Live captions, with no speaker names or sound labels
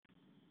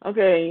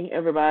Okay,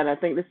 everybody, I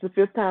think this is the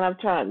fifth time I've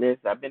tried this.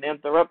 I've been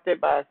interrupted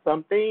by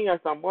something or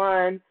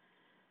someone,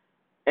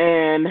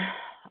 and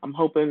I'm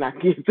hoping I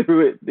get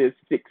through it this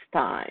sixth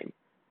time.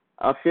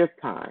 Fifth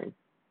time.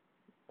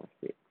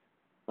 Six.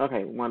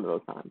 Okay, one of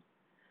those times.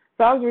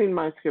 So I was reading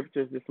my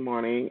scriptures this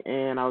morning,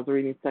 and I was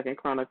reading Second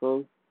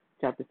Chronicles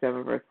chapter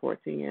 7, verse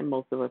 14, and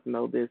most of us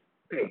know this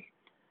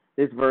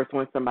this verse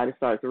when somebody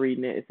starts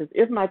reading it. It says,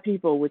 "If my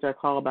people, which are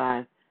called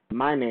by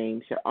my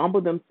name, shall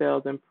humble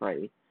themselves and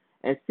pray,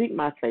 and seek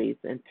my face,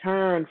 and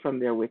turn from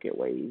their wicked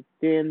ways,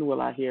 then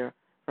will I hear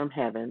from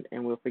heaven,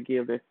 and will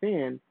forgive their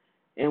sin,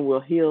 and will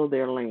heal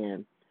their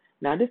land."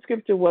 Now, this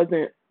scripture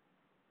wasn't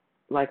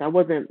like I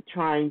wasn't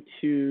trying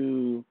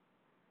to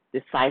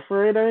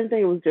decipher it or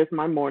anything. It was just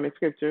my morning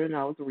scripture, and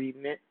I was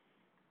reading it.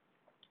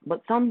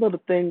 But some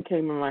little thing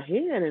came in my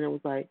head, and it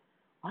was like,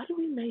 why do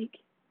we make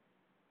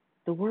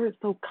the word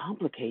so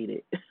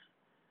complicated?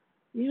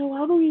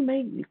 Why do we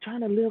make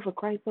trying to live for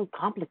Christ so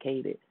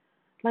complicated?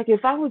 Like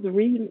if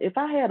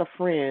I had a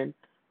friend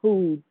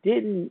who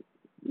didn't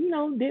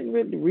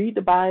really read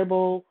the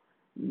Bible,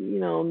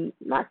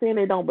 not saying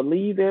they don't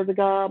believe there's a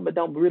God, but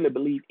don't really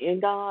believe in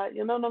God,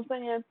 you know what I'm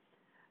saying?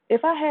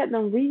 If I had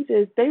them read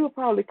this, they would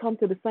probably come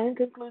to the same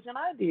conclusion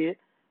I did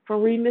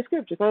from reading the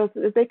scripture. Because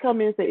if they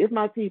come in and say, "It's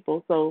my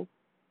people," so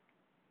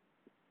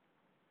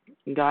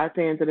God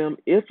saying to them,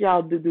 "If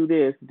y'all do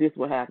this, this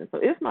will happen." So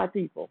it's my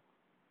people.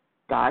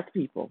 God's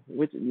people,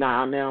 which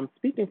now I'm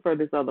speaking for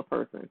this other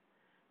person,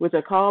 which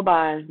are called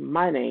by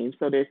my name,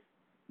 so they're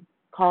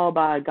called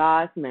by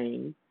God's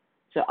name,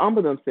 shall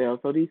humble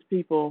themselves. So these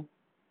people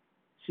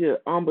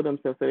should humble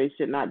themselves, so they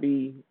should not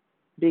be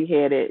big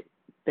headed,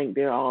 think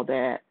they're all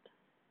that,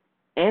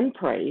 and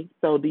pray.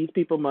 So these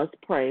people must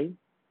pray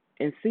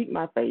and seek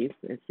my face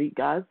and seek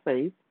God's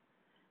face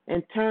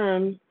and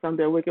turn from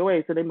their wicked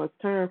ways. So they must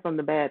turn from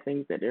the bad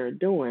things that they're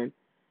doing.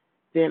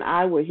 Then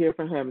I will hear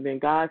from heaven. Then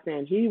God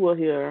saying He will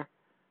hear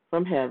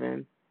from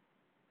heaven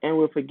and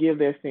will forgive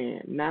their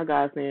sin. Now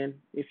God's saying,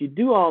 if you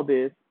do all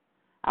this,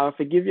 I will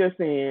forgive your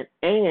sin,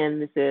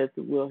 and it says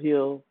will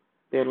heal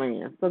their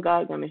land. So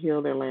God's going to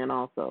heal their land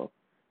also,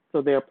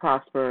 so they'll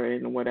prosper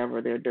in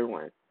whatever they're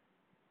doing.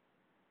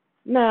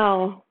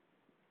 Now,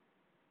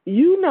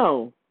 you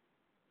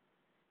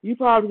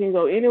probably can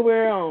go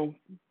anywhere on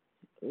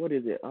what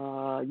is it,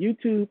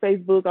 YouTube,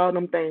 Facebook, all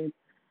them things,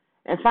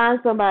 and find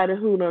somebody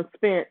who done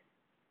spent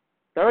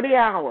 30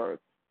 hours,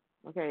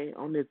 okay,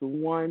 on this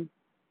one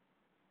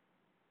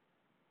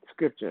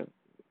scripture.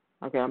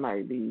 Okay, I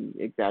might be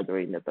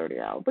exaggerating the 30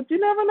 hours, but you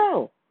never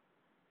know.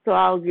 So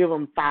I'll give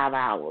them 5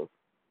 hours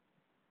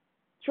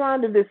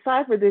trying to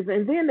decipher this,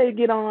 and then they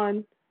get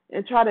on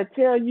and try to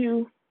tell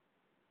you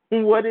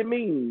what it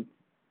means.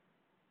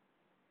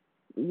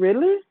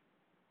 Really?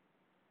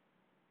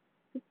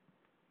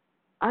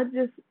 I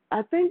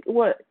think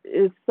what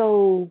is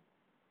so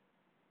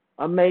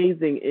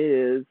amazing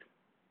is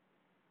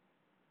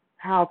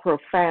how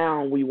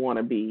profound we want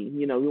to be.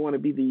 We want to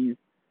be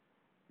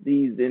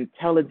these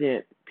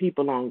intelligent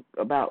people on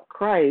about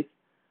Christ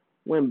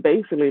when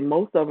basically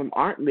most of them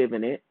aren't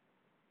living it.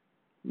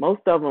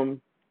 Most of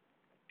them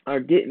are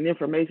getting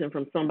information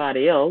from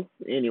somebody else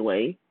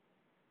anyway.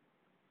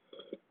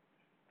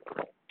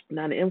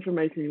 Now the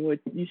information what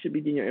you should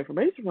be getting your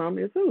information from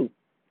is who?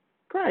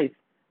 Christ.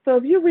 So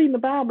if you're reading the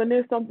Bible and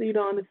there's something you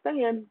don't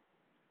understand,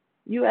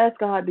 you ask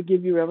God to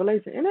give you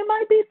revelation. And it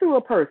might be through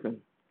a person.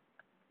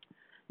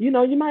 You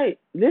might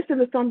listen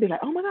to something and be like,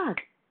 oh my gosh,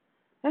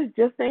 that's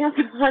just the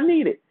answer I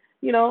needed.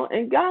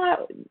 And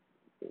God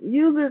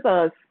uses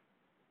us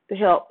to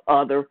help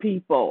other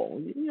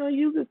people. He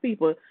uses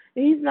people.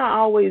 And He's not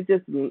always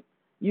just you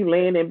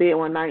laying in bed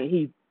one night and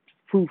He's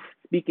poof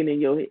speaking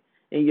in your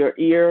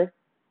ear.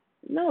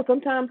 No,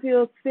 sometimes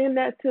He'll send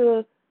that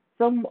to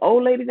some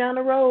old lady down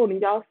the road,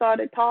 and y'all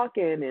started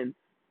talking, and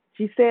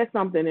she said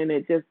something, and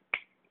it just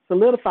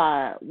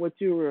solidified what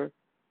you were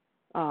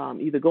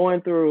either going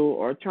through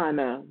or trying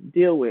to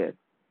deal with.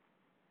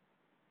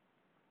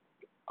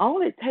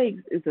 All it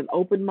takes is an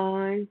open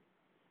mind,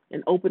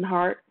 an open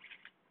heart,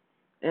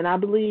 and I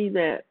believe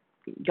that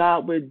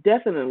God would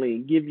definitely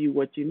give you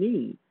what you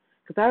need.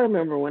 Because I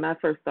remember when I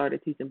first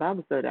started teaching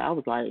Bible study, I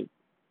was like,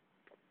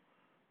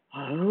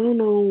 I don't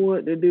know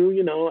what to do.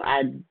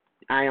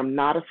 I am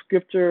not a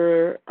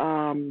scripture.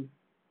 I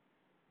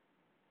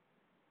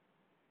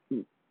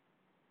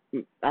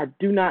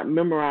do not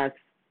memorize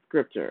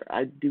scripture.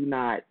 I do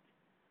not.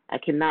 I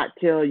cannot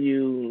tell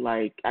you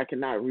like I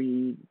cannot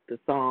read the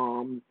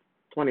Psalm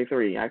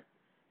 23. I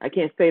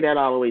can't say that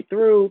all the way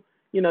through.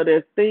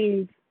 There's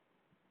things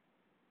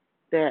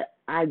that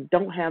I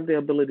don't have the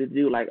ability to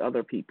do like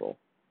other people.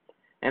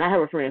 And I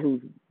have a friend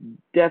who's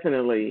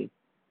definitely,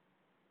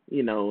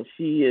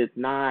 she is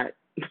not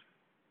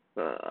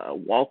a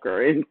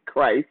walker in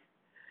Christ,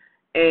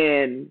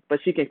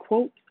 but she can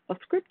quote a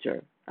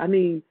scripture. I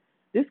mean,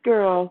 this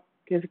girl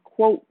can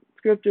quote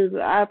scriptures.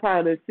 I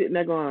probably sitting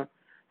there going,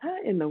 "How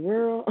in the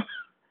world?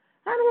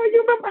 How do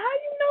you remember? How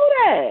you know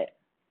that?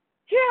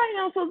 Here I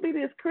am supposed to be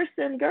this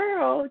Christian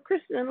girl,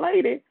 Christian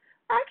lady.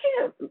 I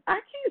can't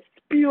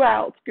spew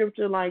out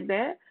scripture like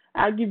that.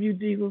 I'll give you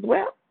Jesus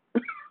well.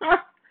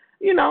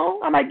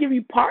 I might give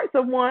you parts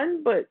of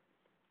one, but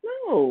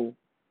no.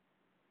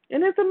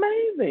 And it's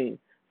amazing.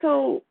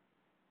 So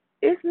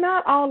it's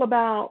not all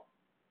about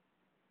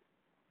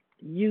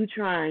you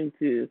trying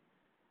to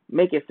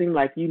make it seem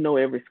like you know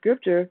every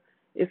scripture.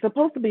 It's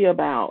supposed to be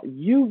about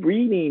you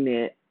reading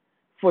it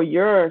for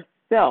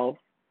yourself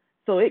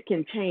so it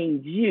can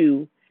change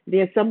you.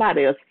 Then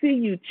somebody will see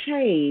you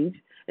change,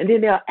 and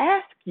then they'll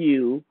ask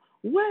you,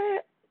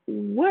 what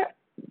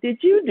did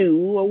you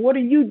do, or what are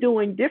you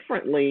doing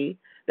differently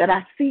that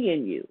I see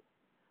in you?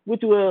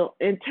 Which will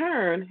in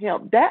turn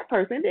help that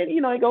person. Then,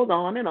 it goes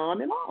on and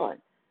on and on.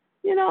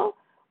 You know,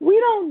 we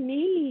don't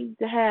need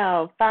to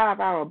have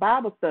 5-hour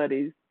Bible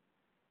studies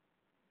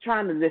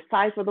trying to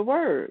decipher the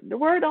word. The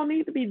word don't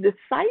need to be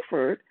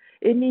deciphered.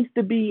 It needs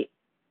to be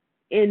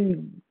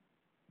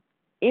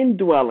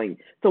indwelling.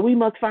 So we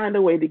must find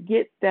a way to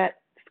get that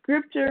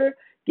scripture,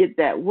 get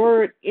that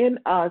word in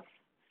us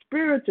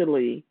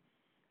spiritually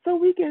so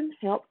we can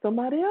help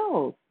somebody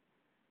else.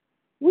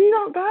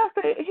 God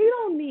said he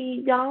don't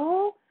need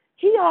y'all.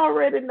 He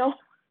already know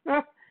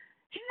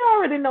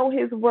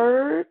his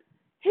word.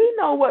 He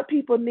know what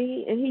people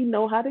need, and he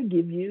know how to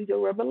give you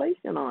your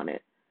revelation on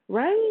it,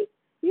 right?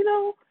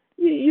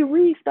 You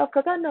read stuff,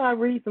 because I know I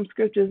read some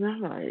scriptures, and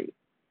I'm like,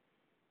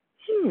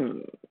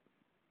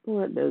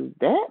 what does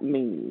that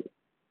mean?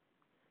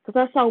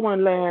 Because I saw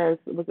one was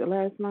it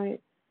last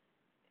night?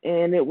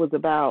 And it was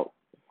about,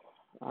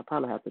 I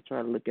probably have to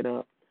try to look it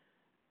up.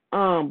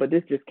 But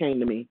this just came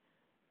to me.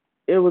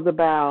 It was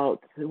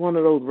about one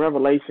of those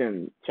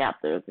Revelation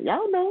chapters.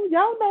 Y'all know.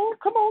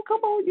 Come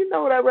on. You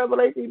know that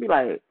Revelation. You'd be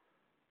like,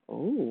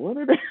 oh,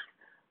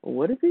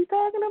 what is he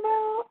talking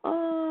about?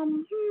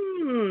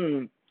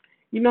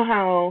 You know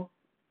how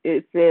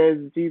it says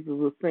Jesus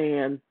was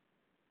saying,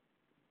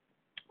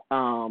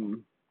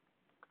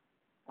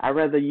 I'd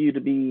rather you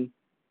to be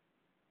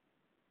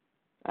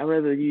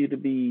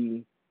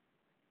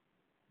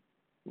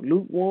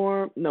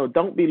lukewarm. No,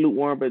 don't be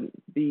lukewarm, but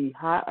be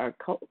hot or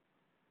cold.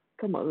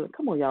 Come on,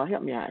 y'all,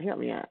 help me out.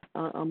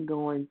 I am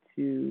going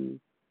to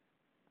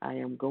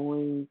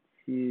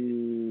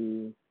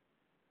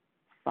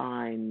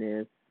find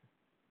this.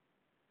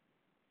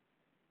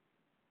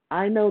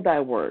 I know thy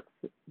works,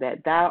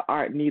 that thou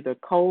art neither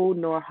cold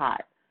nor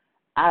hot.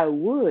 I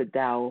would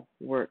thou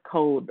wert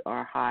cold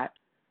or hot.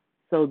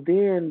 So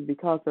then,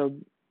 because of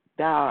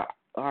thou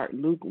art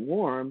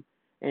lukewarm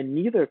and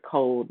neither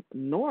cold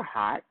nor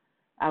hot,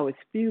 I would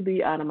spew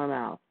thee out of my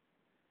mouth.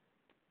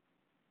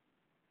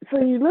 So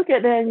you look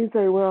at that and you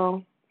say,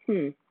 well,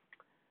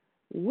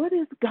 what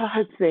is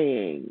God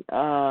saying?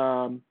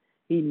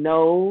 He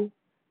knows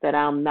that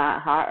I'm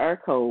not hot or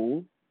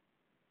cold,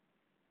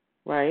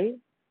 right?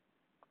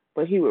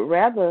 But he would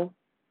rather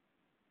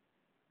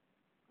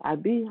I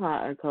be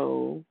hot or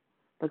cold,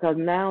 because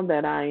now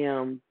that I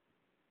am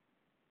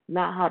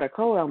not hot or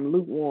cold, I'm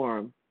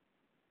lukewarm.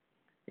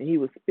 And he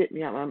would spit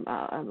me out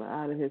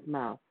of his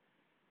mouth.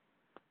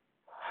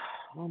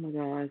 Oh my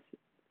gosh.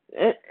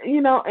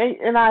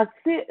 And I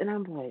sit and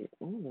I'm like,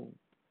 oh,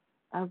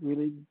 I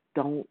really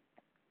don't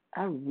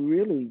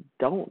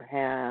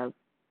have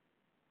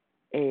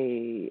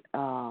a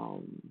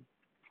how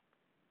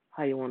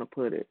you want to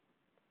put it,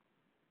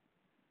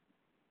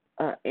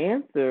 an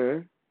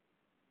answer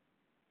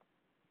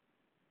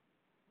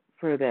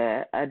for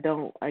that. I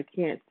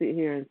can't sit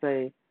here and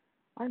say,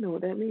 I know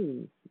what that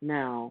means.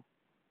 Now,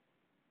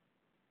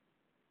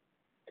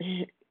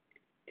 he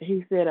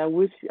said, I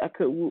wish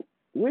you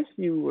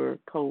were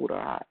cold or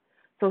hot.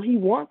 So he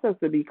wants us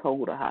to be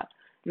cold or hot.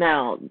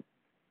 Now,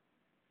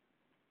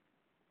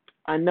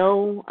 I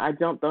know I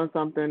jumped on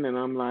something and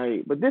I'm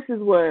like, but this is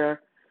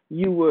where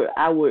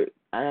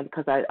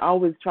because I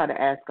always try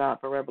to ask God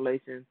for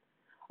revelation,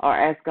 or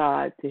ask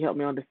God to help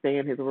me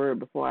understand his word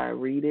before I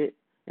read it,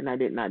 and I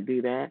did not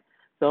do that.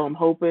 So I'm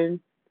hoping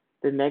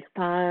the next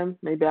time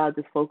maybe I'll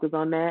just focus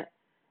on that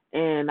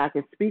and I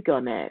can speak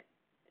on that.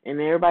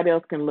 And everybody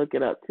else can look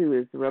it up too.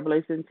 It's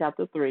Revelation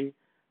chapter 3,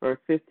 verse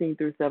 15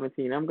 through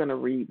 17. I'm going to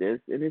read this,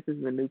 and this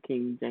is the New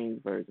King James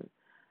Version.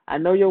 I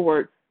know your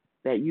works,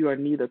 that you are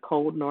neither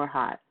cold nor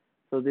hot.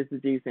 So this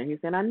is Jesus. And he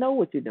said, I know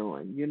what you're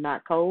doing. You're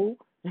not cold.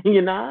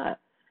 You're not.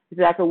 He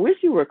said, I could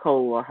wish you were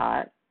cold or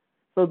hot.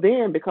 So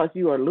then, because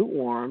you are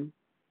lukewarm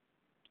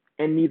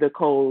and neither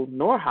cold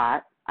nor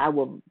hot, I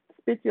will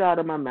spit you out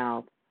of my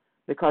mouth,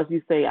 because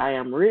you say, I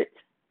am rich,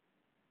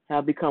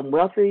 have become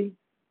wealthy,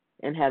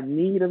 and have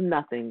need of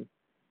nothing,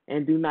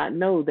 and do not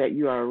know that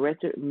you are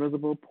wretched,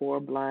 miserable, poor,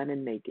 blind,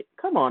 and naked.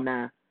 Come on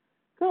now.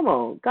 Come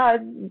on.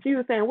 God,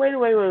 Jesus saying,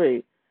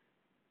 wait.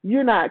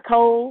 You're not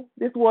cold.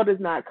 This water is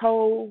not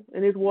cold,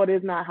 and this water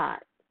is not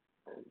hot.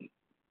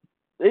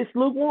 It's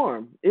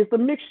lukewarm. It's a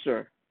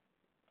mixture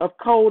of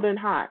cold and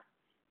hot.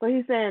 So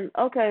he's saying,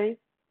 okay,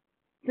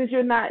 since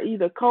you're not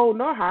either cold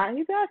nor hot,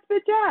 he said, I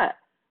spit you out.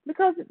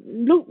 Because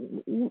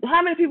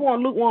how many people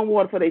want lukewarm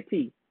water for their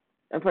tea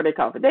and for their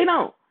coffee? They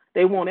don't.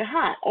 They want it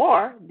hot.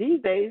 Or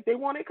these days, they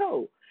want it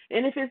cold.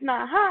 And if it's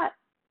not hot,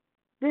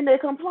 then they're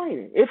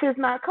complaining. If it's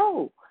not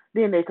cold.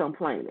 then they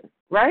complaining,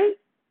 right?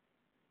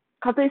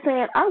 Because they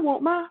saying, I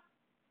want my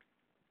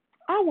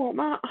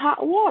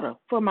hot water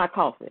for my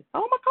coffee. I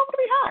want my coffee to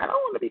be hot. I don't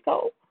want it to be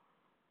cold.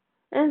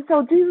 And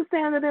so Jesus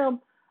saying to them,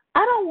 I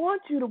don't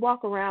want you to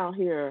walk around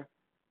here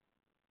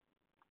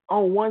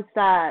on one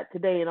side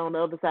today and on the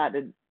other side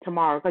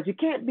tomorrow, because you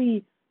can't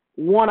be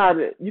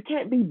you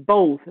can't be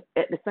both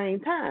at the same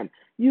time.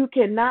 You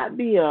cannot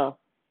be a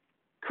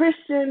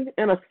Christian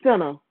and a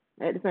sinner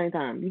at the same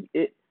time.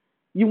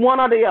 You one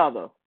or the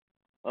other.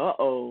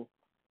 Uh-oh.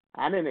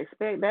 I didn't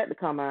expect that to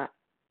come out.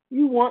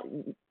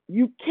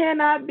 You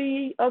cannot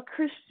be a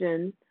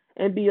Christian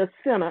and be a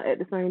sinner at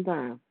the same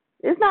time.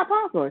 It's not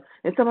possible.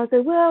 And somebody say,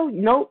 well,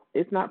 nope,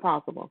 it's not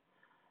possible.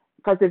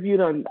 Because if you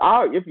don't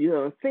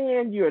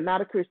sin, you're not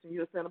a Christian,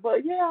 you're a sinner.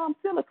 But yeah, I'm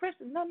still a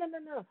Christian. No.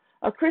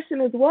 A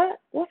Christian is what?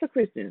 What's a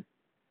Christian?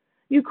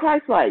 You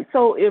Christ-like.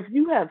 So if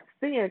you have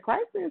sinned,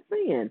 Christ is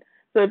sin.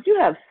 So if you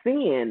have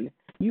sinned,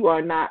 you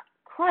are not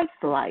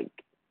Christ-like.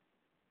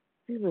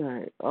 People are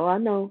like, oh,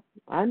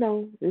 I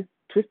know. It's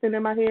twisting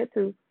in my head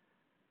too.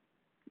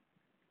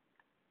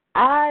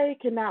 I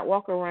cannot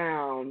walk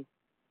around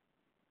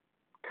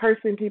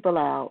cursing people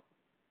out,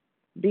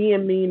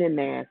 being mean and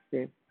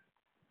nasty,